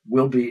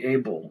will be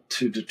able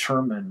to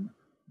determine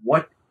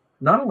what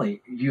not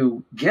only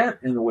you get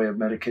in the way of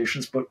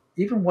medications, but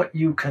even what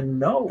you can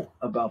know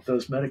about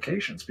those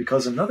medications.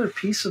 Because another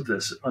piece of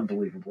this,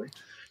 unbelievably,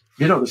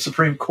 the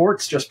Supreme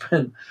Court's just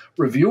been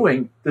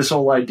reviewing this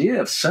whole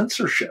idea of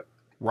censorship.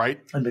 Right.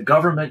 And the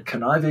government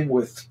conniving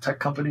with tech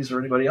companies or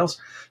anybody else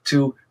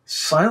to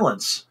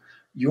silence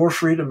your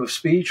freedom of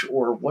speech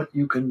or what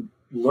you can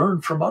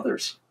learn from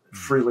others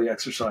freely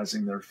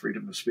exercising their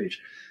freedom of speech.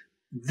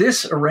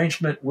 this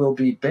arrangement will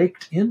be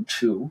baked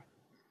into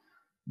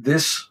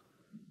this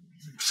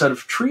set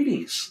of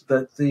treaties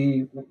that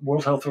the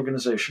World Health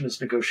Organization is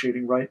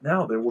negotiating right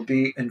now. There will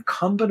be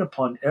incumbent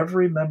upon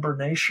every member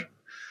nation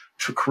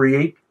to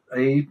create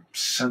a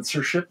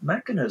censorship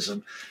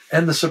mechanism.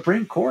 And the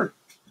Supreme Court,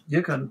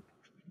 you can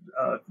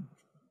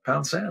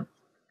pound sand.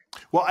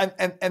 Well,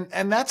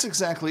 and that's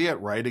exactly it,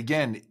 right?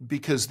 Again,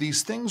 because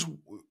these things,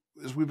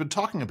 as we've been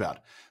talking about,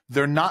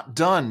 they're not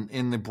done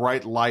in the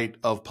bright light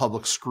of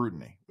public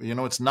scrutiny. You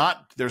know,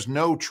 there's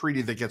no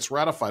treaty that gets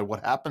ratified.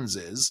 What happens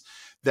is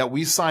that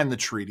we sign the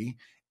treaty,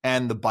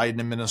 and the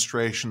Biden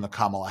administration, the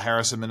Kamala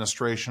Harris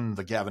administration,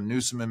 the Gavin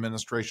Newsom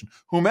administration,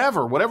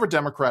 whomever, whatever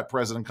Democrat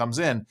president comes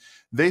in,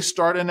 they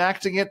start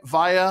enacting it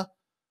via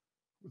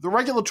the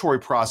regulatory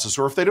process.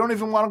 Or if they don't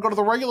even want to go to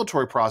the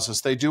regulatory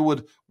process, they do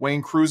what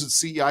Wayne Cruz at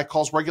CEI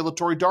calls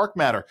regulatory dark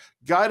matter,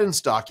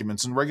 guidance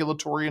documents and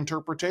regulatory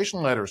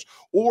interpretation letters.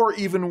 Or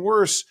even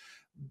worse,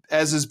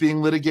 as is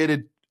being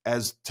litigated,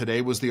 as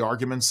today was the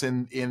arguments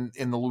in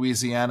the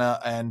Louisiana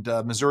and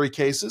Missouri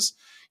cases,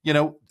 you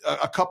know,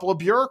 a couple of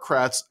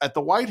bureaucrats at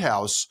the White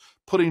House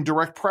putting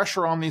direct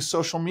pressure on these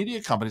social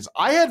media companies.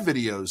 I had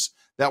videos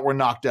that were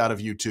knocked out of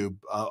YouTube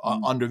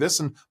under this,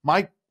 and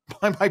my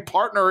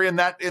partner in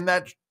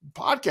that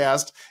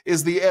podcast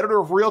is the editor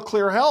of Real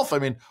Clear Health. I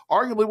mean,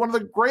 arguably one of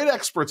the great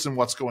experts in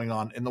what's going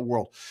on in the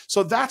world.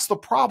 So that's the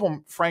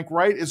problem, Frank,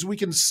 right? Is we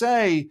can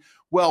say,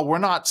 well, we're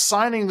not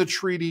signing the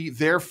treaty,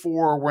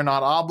 therefore we're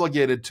not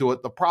obligated to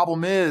it. The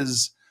problem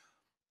is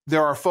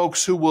there are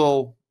folks who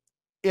will,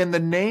 in the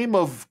name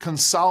of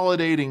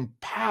consolidating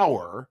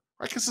power,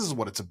 I guess this is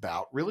what it's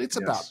about, really. It's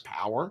about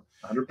power.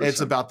 100%.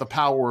 It's about the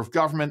power of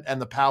government and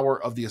the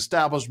power of the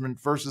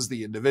establishment versus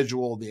the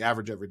individual, the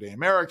average everyday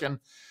American.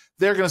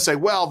 They're going to say,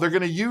 well, they're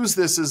going to use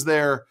this as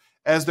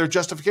their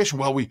justification.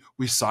 Well,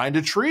 we signed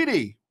a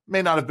treaty.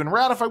 May not have been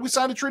ratified. We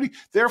signed a treaty.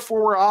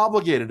 Therefore, we're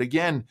obligated.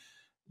 Again,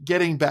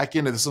 getting back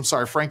into this. I'm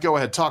sorry, Frank, go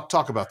ahead.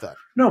 Talk about that.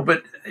 No,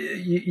 but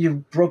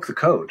you broke the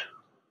code.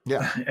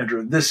 Yeah.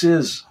 Andrew, this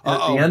is, at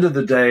the end of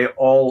the day,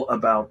 all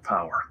about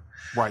power.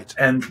 Right.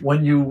 And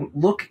when you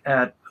look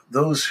at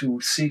those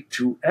who seek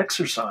to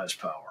exercise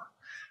power,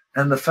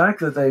 and the fact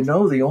that they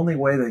know the only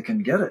way they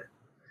can get it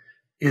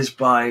is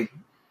by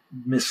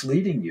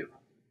misleading you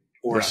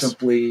or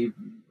simply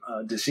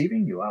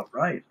deceiving you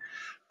outright,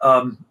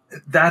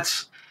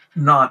 that's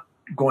not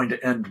going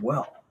to end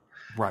well.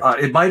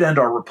 Right. It might end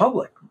our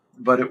republic,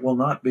 but it will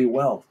not be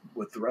well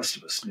with the rest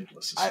of us,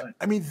 needless to say.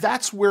 I mean,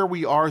 that's where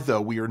we are,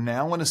 though. We are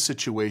now in a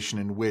situation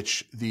in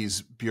which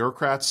these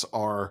bureaucrats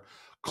are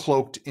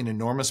cloaked in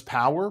enormous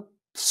power.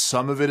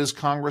 Some of it is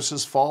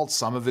Congress's fault.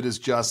 Some of it is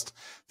just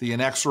the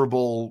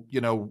inexorable,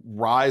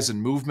 rise and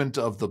movement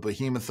of the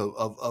behemoth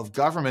of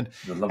government.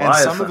 The Leviathan. And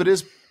some of it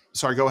is,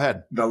 sorry, go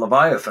ahead. The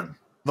Leviathan.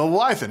 The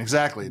Leviathan,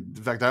 exactly. In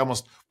fact, I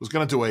almost was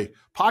going to do a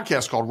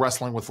podcast called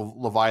 "Wrestling with the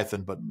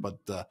Leviathan," but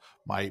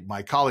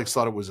my colleagues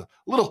thought it was a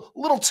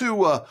little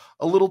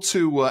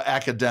too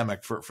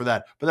academic for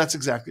that. But that's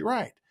exactly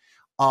right.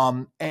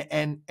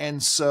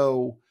 And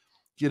so,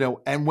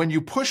 and when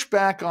you push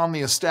back on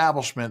the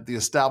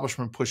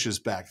establishment pushes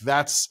back.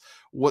 That's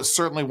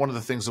certainly one of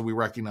the things that we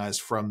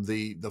recognized from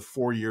the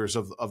 4 years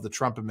of the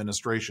Trump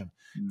administration.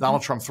 Mm-hmm.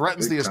 Donald Trump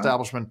threatens the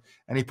establishment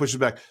and he pushes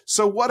back.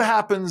 So what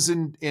happens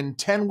in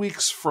 10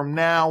 weeks from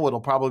now?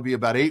 It'll probably be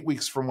about 8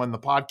 weeks from when the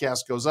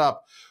podcast goes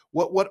up.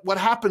 What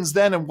happens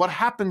then, and what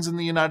happens in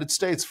the United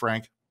States,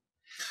 Frank?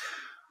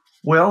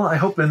 Well, I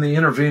hope in the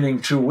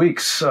intervening 2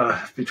 weeks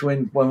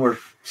between when we're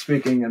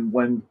speaking and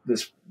when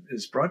this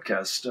is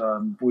broadcast,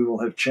 we will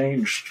have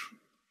changed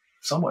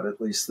somewhat, at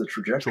least, the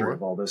trajectory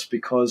of all this,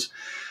 because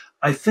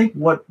I think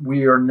what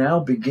we are now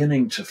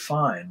beginning to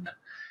find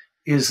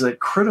is that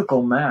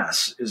critical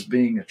mass is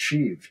being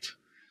achieved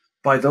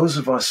by those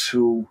of us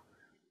who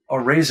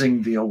are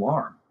raising the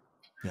alarm.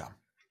 Yeah.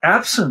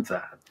 Absent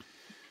that,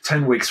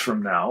 10 weeks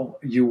from now,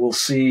 you will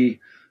see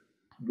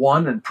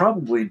one and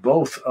probably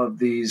both of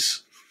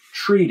these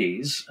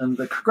treaties, and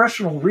the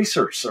Congressional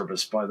Research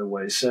Service, by the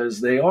way,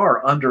 says they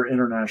are under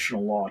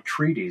international law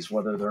treaties,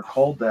 whether they're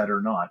called that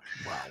or not,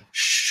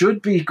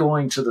 should be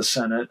going to the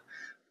Senate.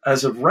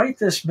 As of right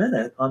this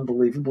minute,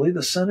 unbelievably,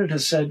 the Senate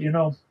has said,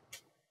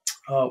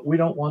 we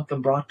don't want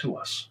them brought to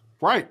us.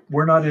 Right.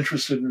 We're not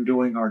interested in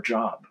doing our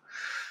job.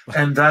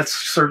 And that's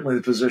certainly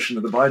the position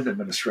of the Biden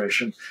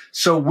administration.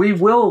 So we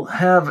will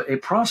have a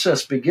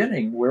process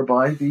beginning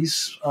whereby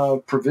these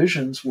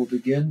provisions will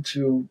begin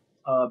to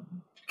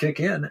kick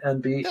in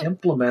and be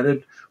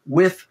implemented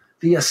with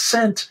the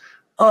assent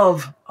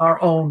of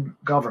our own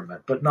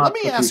government, but not.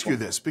 Let me ask you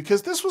this,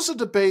 because this was a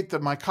debate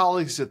that my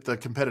colleagues at the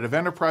Competitive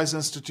Enterprise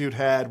Institute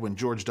had when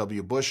George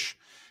W. Bush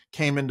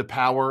came into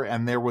power,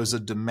 and there was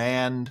with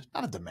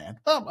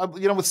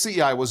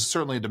CEI was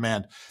certainly a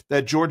demand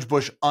that George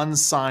Bush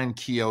unsign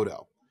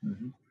Kyoto.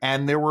 Mm-hmm.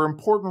 And there were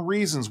important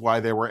reasons why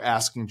they were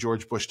asking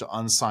George Bush to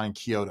unsign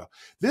Kyoto.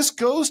 This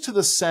goes to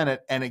the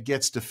Senate and it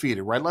gets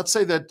defeated, right? Let's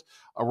say that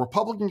a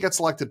Republican gets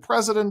elected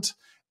president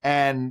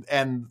and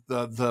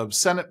the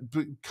Senate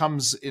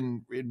comes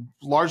in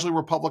largely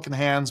Republican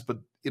hands, but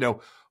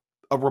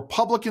a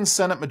Republican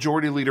Senate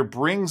majority leader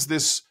brings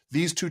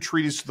these two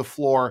treaties to the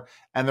floor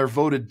and they're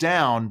voted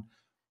down.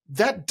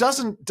 That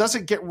does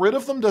it get rid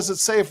of them? Does it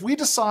say if we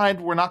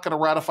decide we're not going to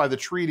ratify the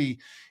treaty,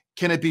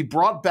 can it be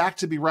brought back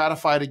to be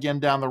ratified again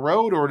down the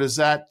road, or does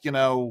that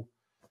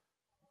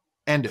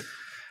end it?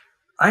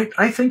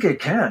 I think it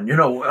can.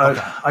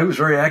 Okay. I was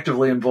very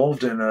actively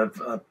involved in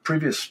a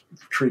previous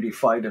treaty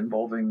fight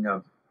involving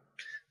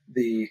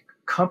the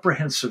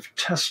Comprehensive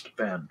Test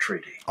Ban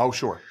Treaty. Oh,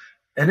 sure.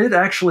 And it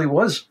actually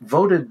was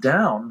voted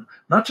down,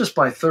 not just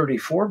by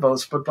 34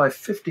 votes, but by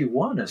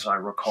 51, as I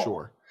recall.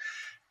 Sure.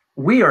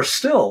 We are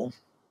still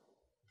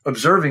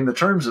observing the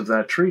terms of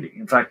that treaty.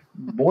 In fact,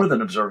 more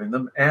than observing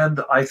them.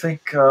 And I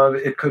think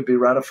it could be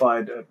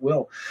ratified at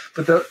will.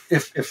 But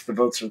if the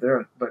votes are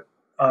there, but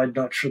I'm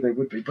not sure they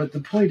would be. But the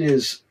point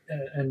is,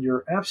 and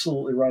you're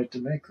absolutely right to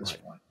make this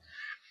point,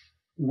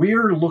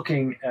 we're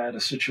looking at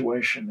a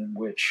situation in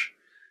which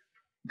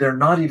they're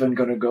not even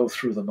going to go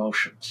through the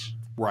motions,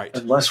 right,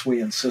 unless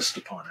we insist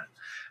upon it.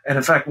 And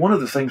in fact, one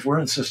of the things we're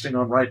insisting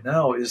on right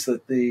now is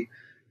that the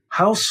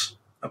House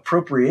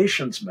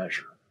appropriations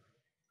measure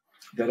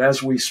that,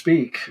 as we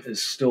speak,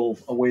 is still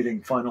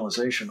awaiting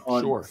finalization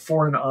on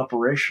foreign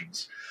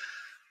operations,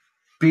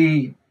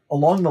 be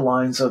along the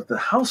lines of the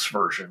House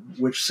version,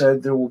 which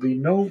said there will be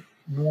no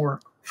more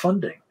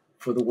funding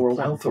for the World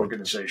Health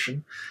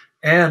Organization.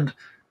 And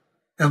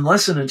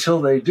unless and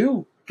until they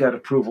do get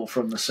approval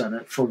from the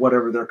Senate for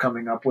whatever they're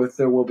coming up with,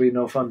 there will be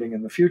no funding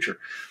in the future.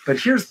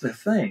 But here's the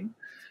thing.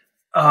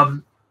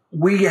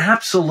 We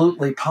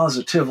absolutely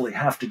positively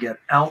have to get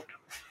out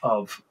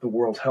of the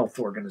World Health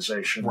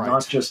Organization,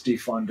 not just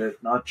defund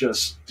it, not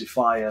just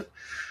defy it,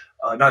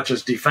 not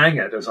just defang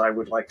it, as I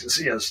would like to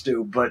see us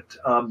do, but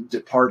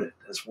depart it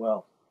as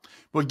well.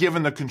 Well,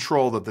 given the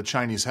control that the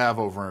Chinese have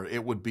over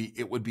it, would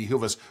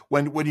behoove us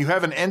when you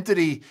have an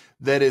entity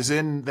that is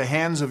in the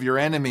hands of your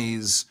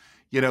enemies.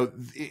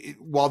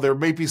 While there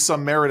may be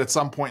some merit at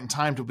some point in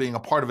time to being a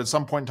part of it, at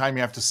some point in time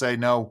you have to say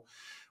no.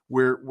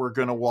 We're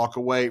going to walk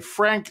away.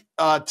 Frank,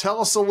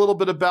 tell us a little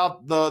bit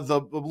about a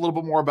little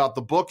bit more about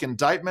the book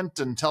Indictment,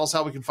 and tell us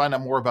how we can find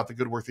out more about the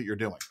good work that you're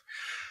doing.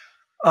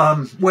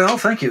 Well,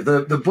 thank you.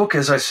 The book,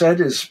 as I said,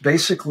 is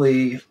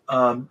basically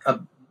a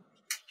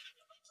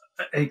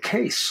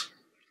case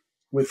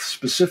with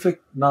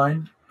specific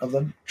 9 of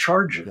them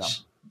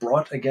charges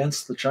brought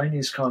against the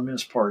Chinese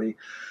Communist Party,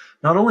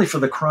 not only for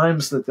the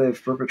crimes that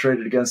they've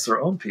perpetrated against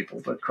their own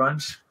people, but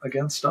crimes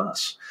against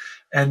us.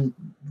 And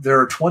there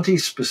are 20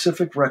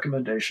 specific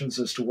recommendations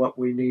as to what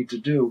we need to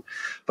do.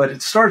 But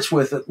it starts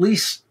with at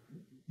least,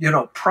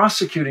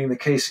 prosecuting the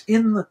case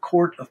in the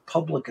court of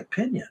public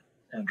opinion,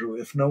 Andrew,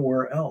 if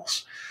nowhere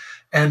else.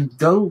 And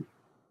though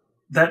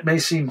that may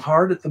seem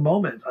hard at the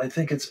moment, I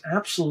think it's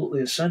absolutely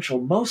essential,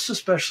 most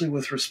especially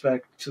with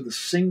respect to the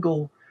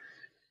single,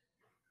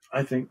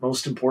 I think,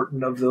 most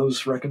important of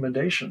those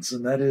recommendations.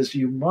 And that is,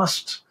 you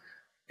must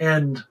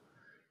end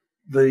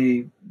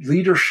the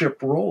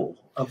leadership role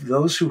of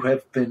those who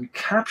have been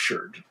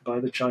captured by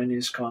the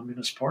Chinese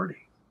Communist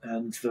Party.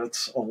 And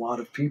that's a lot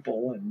of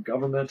people in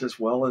government as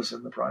well as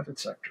in the private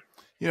sector.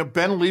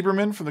 Ben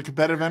Lieberman from the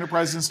Competitive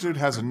Enterprise Institute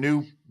has a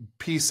new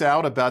piece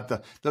out about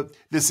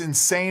this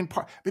insane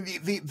part.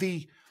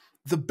 The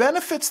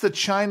benefits that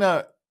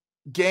China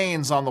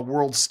gains on the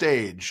world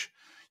stage,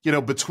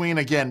 between,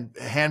 again,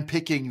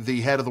 handpicking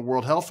the head of the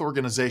World Health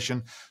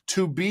Organization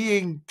to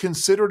being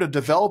considered a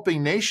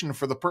developing nation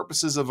for the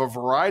purposes of a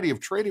variety of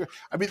trade.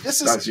 I mean,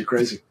 this drives you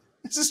crazy.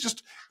 This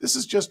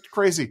is just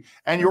crazy.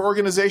 And your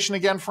organization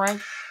again,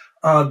 Frank?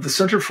 The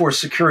Center for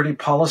Security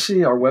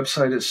Policy. Our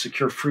website is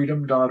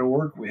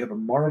securefreedom.org. We have a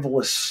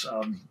marvelous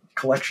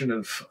collection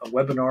of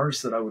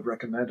webinars that I would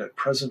recommend at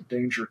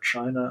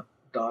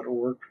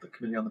presentdangerchina.org, the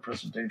Committee on the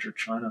Present Danger of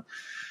China,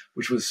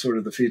 which was sort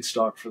of the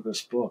feedstock for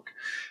this book.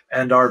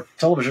 And our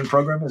television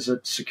program is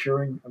at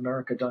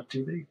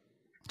securingamerica.tv.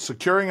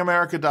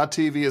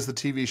 Securingamerica.tv is the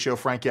TV show.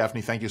 Frank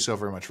Gaffney, thank you so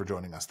very much for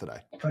joining us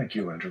today. Thank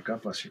you, Andrew.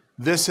 God bless you.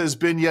 This has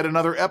been yet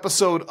another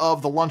episode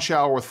of The Lunch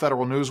Hour with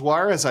Federal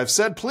Newswire. As I've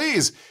said,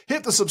 please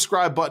hit the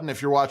subscribe button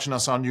if you're watching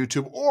us on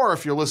YouTube, or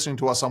if you're listening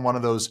to us on one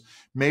of those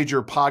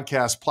major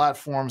podcast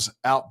platforms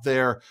out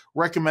there.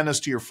 Recommend us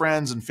to your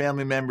friends and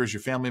family members,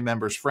 your family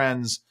members'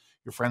 friends,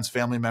 your friends'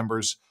 family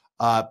members.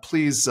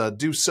 Please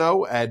do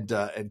so and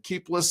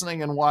keep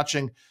listening and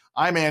watching.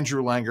 I'm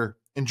Andrew Langer.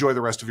 Enjoy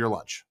the rest of your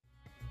lunch.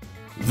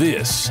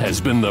 This has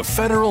been the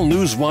Federal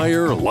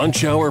Newswire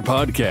Lunch Hour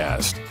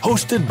Podcast,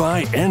 hosted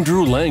by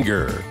Andrew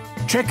Langer.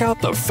 Check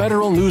out the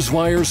Federal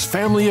Newswire's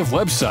family of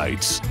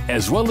websites,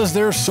 as well as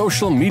their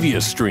social media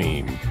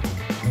stream.